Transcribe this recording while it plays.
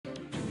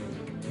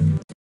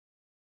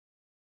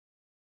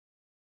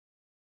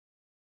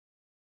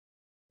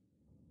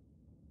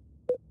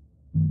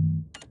Play.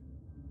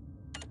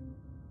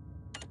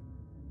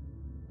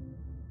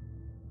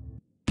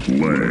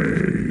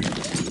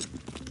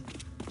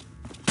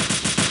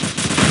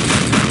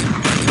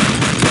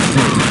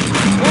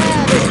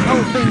 Well, this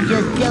whole thing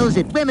just shows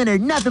that women are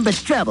nothing but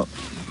trouble.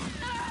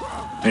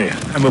 Hey,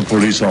 I'm a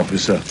police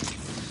officer.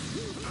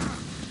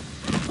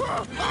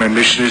 My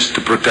mission is to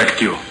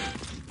protect you.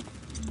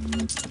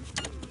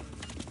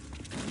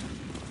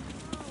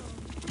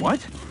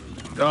 What?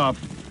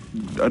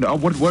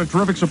 What a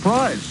terrific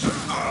surprise.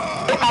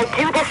 If I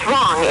do this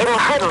wrong, it'll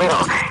hurt a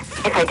little.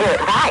 If I do it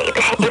right,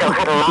 it'll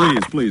hurt a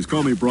lot. Please,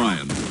 call me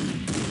Brian.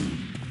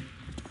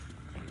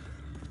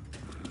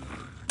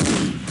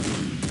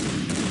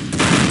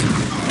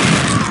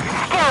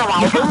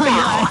 Sterilizing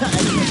now.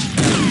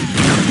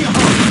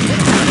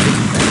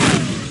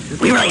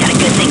 We really got a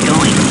good thing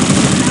going.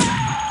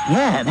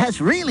 Yeah,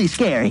 that's really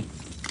scary.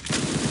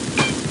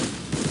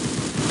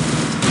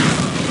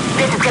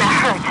 This is gonna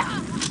hurt.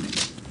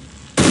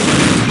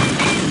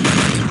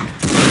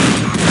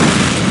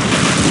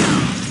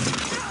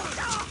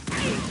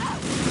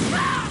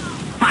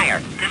 Fire!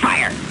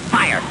 Fire!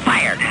 Fire!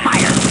 Fire!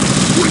 Fire!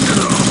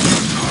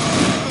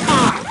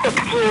 Oh, fix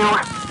you.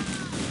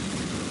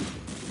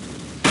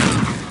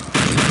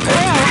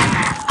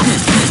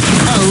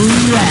 All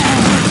right.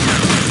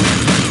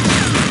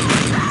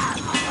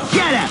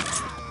 Shut up!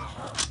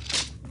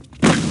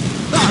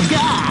 Oh,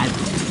 God!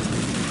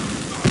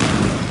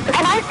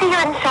 Can I see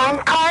your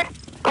insurance card?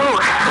 Oh,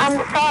 I'm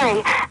sorry.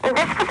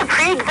 This was a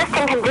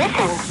pre-existing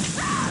condition.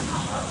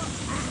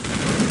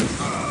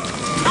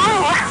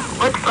 Oh,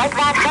 looks like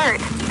that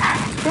hurt.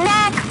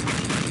 Next!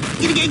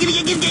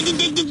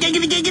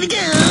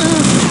 Go!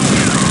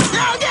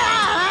 Oh,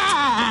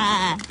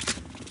 God!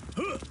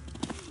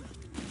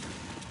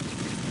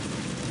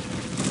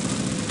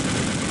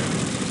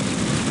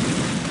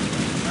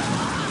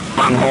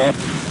 Bunghole.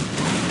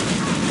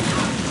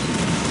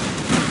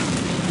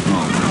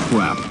 Oh,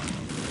 crap.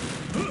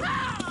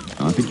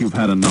 I think you've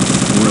had enough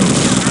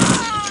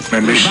thrills. My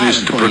mission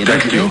is to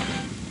protect you.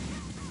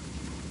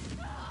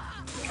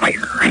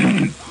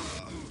 Fire!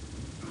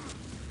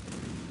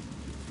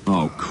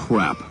 Oh,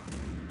 crap.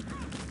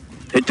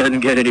 It doesn't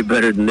get any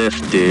better than this,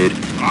 dude.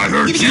 I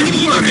heard you.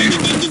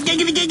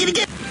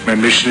 My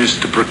mission is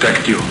to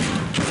protect you.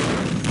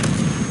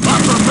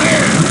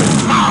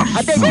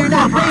 I bet you're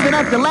not brave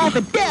enough to laugh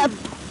at death.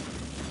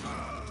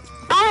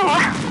 Oh,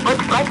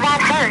 looks like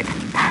that hurt.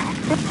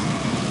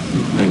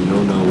 I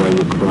know now why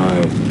you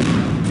cry.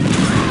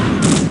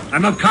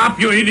 I'm a cop,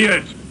 you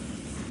idiot!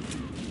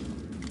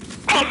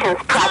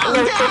 Patient's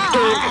prognosis is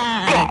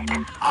dead.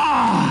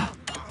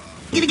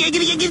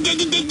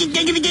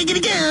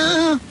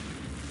 Go!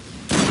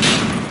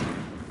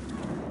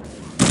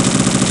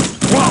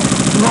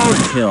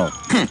 Roadkill.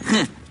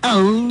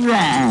 All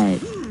right.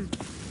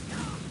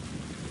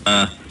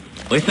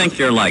 We think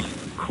you're, like,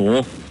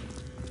 cool.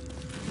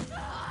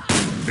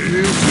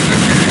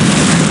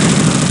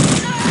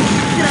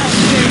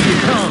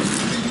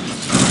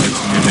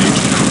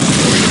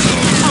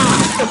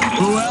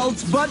 Who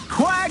else but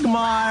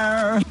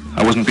Quagmire?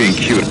 I wasn't being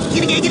cute.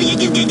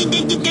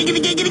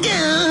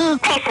 Go!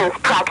 Patient's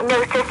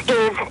prognosis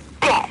is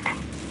dead.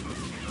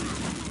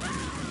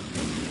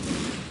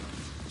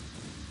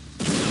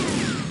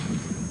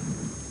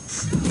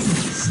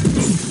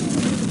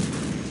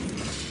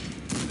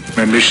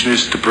 My mission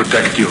is to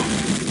protect you.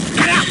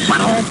 Get out,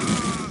 butthole!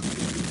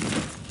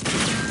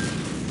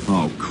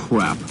 Oh,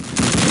 crap.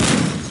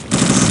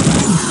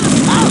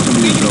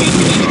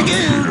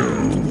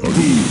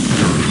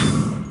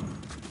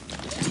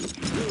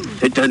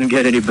 It doesn't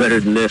get any better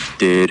than this,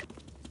 dude.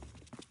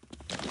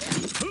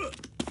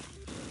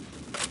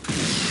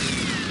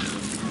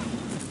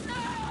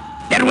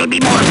 There will be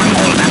more from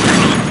all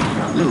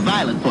that. A little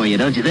violent for you,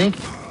 don't you think?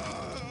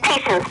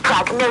 Patient's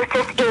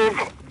prognosis is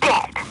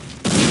dead.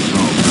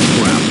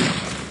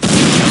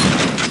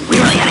 We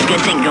really got a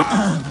good thing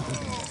going.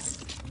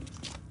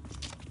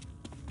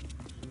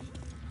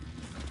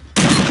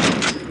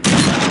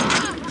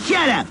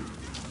 Shut up!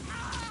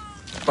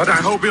 But I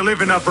hope you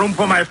leave enough room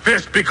for my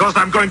fist because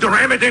I'm going to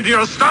ram it into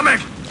your stomach!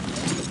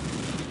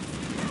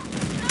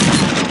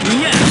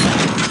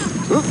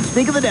 Yeah! Oops,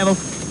 think of the devil.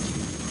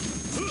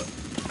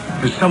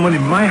 There's someone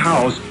in my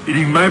house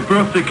eating my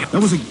birthday cake.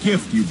 That was a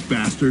gift, you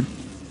bastard.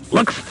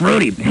 Looks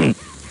fruity.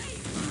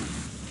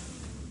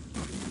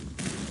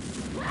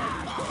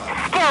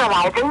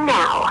 Sterilizing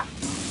now.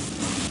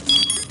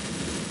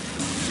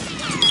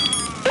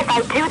 If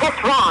I do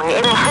this wrong,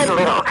 it'll hurt a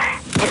little.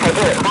 If I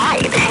do it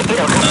right,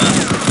 it'll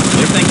hurt.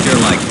 We think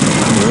you're, like,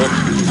 cool.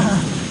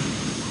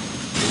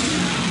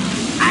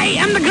 I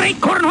am the great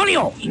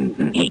Cornholio.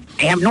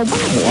 I have no...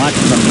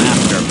 What's the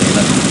master,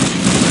 baby?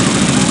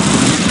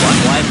 What,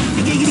 wife?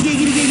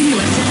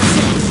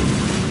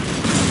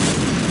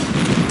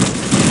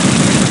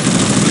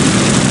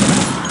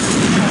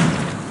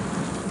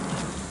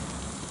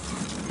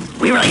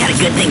 We really had a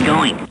good thing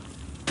going.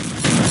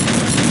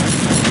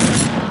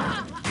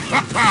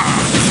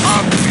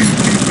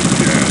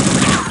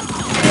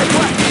 Guess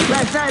what?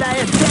 Last night I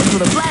had sex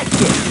with a black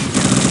chick.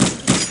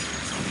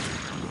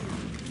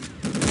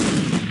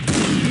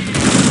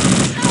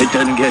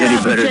 doesn't get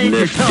any better than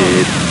this,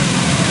 dude.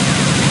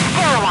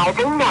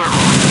 Sterilizing now.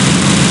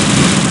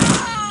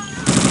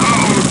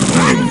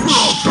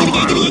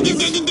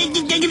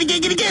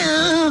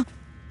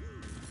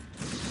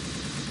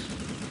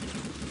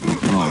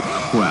 Oh,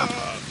 crap.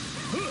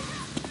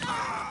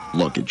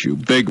 Look at you,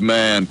 big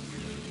man.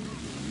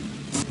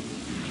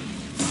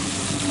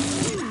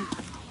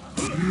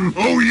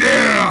 Oh,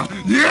 yeah!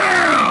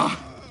 Yeah!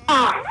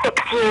 I'll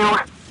fix you.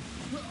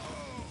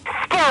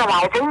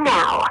 Sterilizing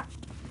now.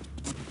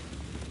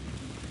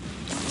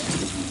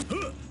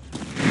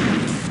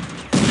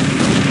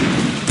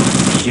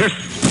 You're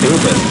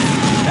stupid.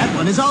 That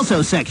one is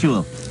also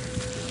sexual.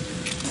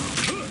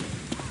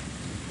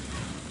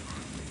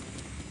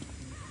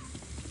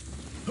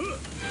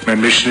 My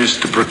mission is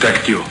to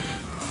protect you.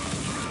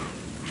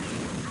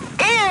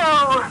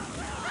 Ew!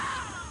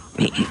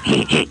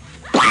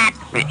 What?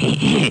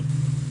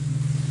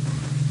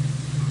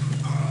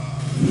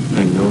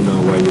 I know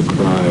now why you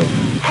cry.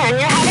 Turn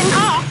your head and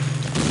cough.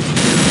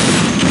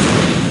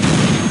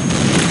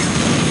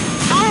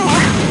 Oh,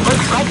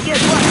 Looks like,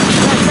 guess what?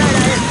 Last night I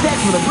had sex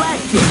with a black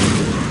chick.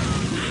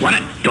 What a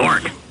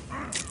dork.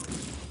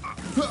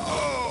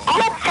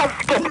 let's just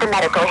skip the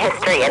medical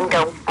history and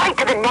go right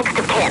to the next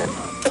of kin.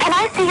 Can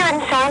I see your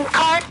insurance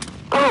card?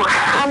 Oh,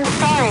 I'm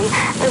sorry.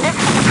 This is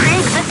a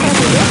pre-existing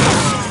condition.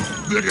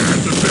 They're gonna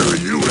have to bury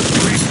you in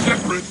 3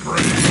 separate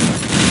graves.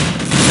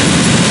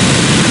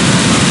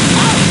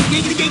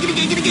 Giggity, giggity,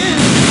 giggity, giggity.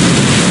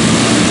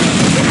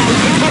 If I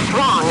do this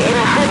wrong,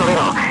 it'll hurt a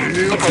little.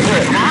 If I do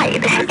it right,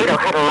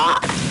 it'll hurt a lot.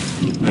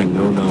 I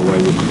know now why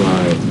you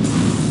cry.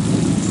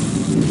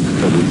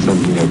 Because it's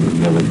something I would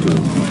never do.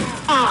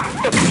 Oh,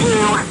 fix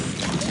you.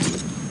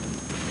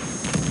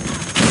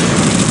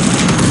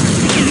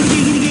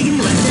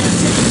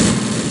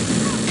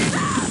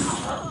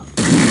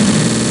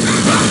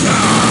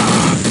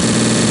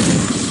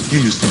 You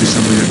used to be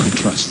somebody I could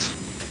trust.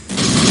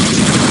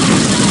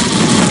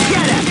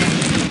 Shut up!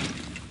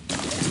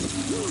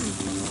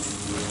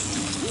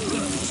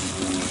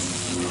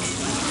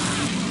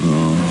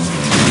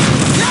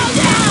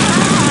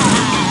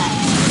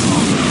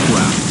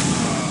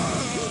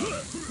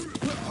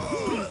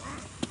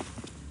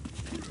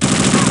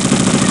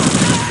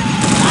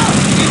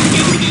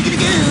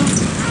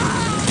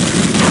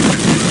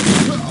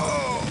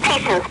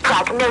 Patient's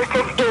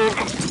prognosis is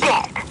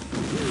dead.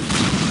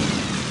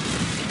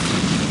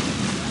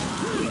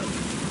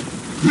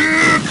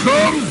 Here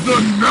comes the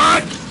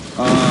nut!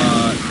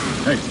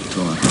 Hey,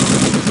 go on.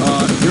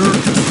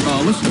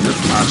 Listen, you're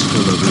hasta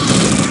la vista,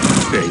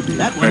 baby.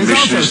 That My one is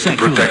mission also is to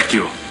sexual. protect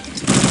you.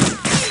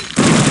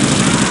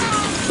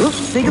 Oops,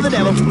 think of the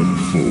devil. Let's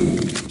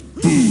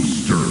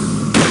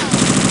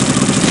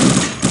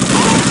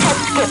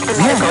just skip the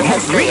medical that's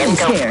history and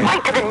really go scared.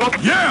 right to the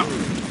next. Yeah!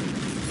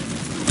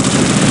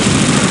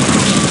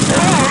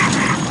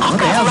 I've the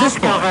got hell's this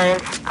for?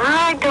 leftovers.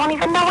 I don't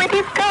even know where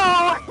these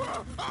go.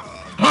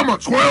 I'm a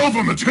 12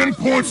 on the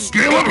 10-point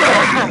scale of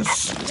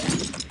badness.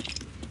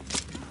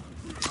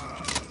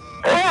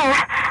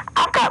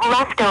 I've got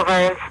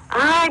leftovers.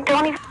 I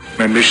don't even...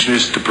 My mission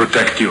is to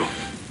protect you.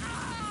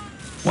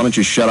 Why don't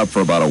you shut up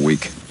for about a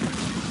week?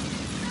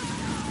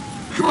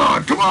 Come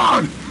on, come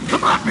on!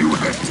 Come at me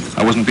with it!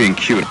 I wasn't being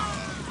cute.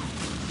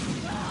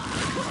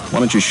 Why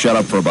don't you shut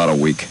up for about a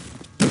week?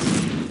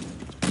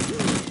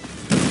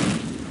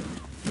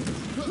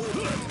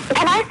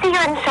 Can I see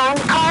your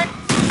insurance card?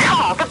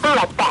 Call the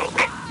blood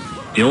bank.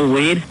 Still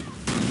weed?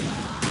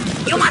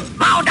 You must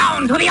bow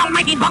down to the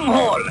almighty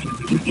bunghole!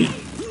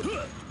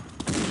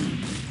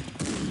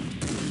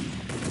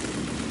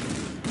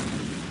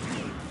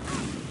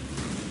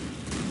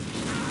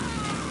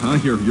 Huh?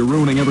 You're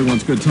ruining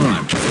everyone's good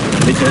time.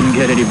 It doesn't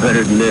get any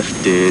better than this,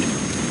 dude.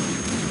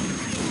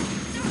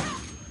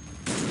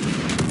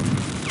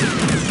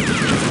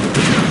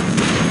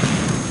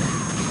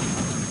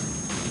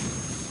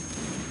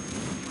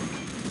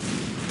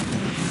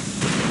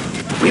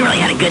 We really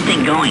had a good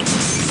thing going.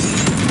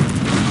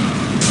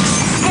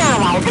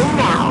 Sterilizing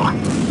now.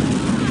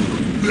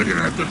 They're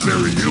gonna have to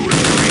bury you in 3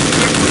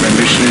 separate... My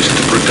mission is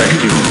to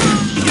protect you.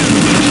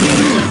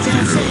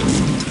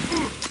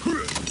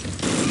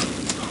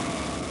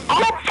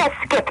 Let's just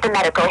skip the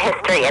medical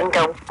history and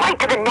go right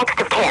to the next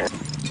of kin.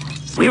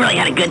 We really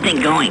had a good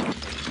thing going.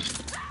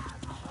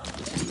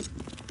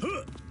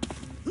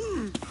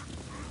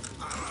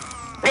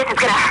 This is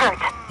gonna hurt.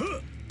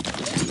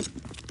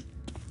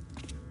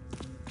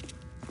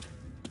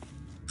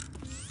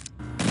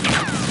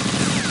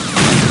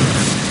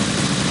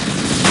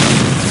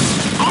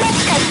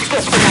 Let's just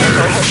skip the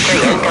medical history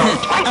and go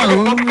right to the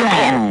next of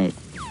kin. Alright.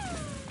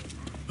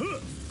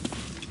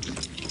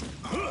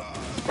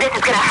 This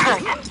is gonna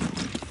hurt.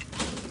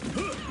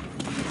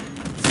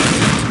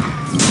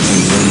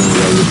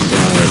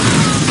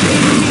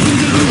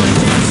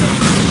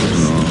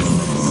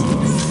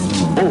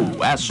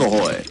 Oh, ass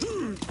ahoy.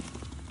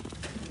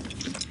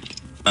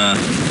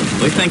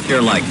 We think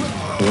you're like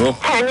cool.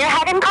 Turn your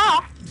head and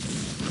cough.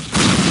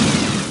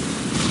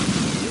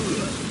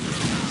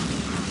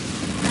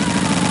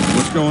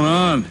 What's going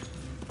on?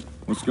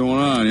 What's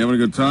going on? You having a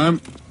good time?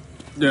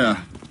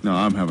 Yeah. No,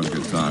 I'm having a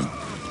good time.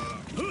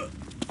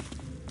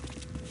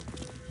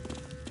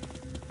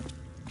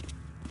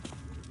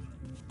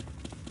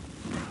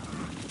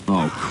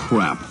 Oh,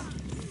 crap.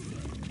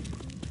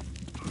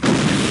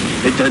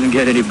 It doesn't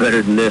get any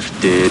better than this,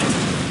 dude.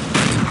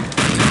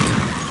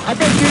 I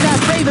bet you're not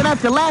brave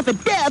enough to laugh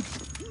at death.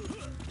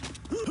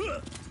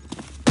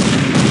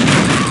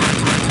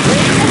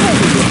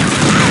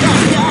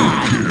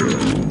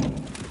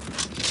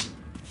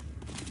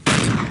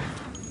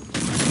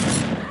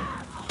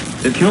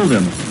 It killed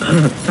him.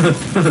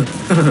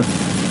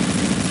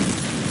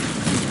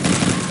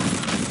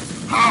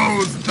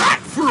 How's that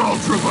for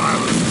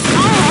ultraviolence?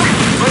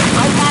 Looks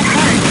like that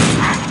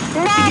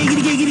hurt. Next!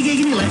 Giggity, giggity,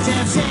 giggity, let's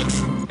have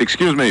sex.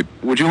 Excuse me,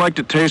 would you like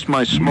to taste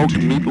my smoked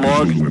meat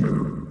log?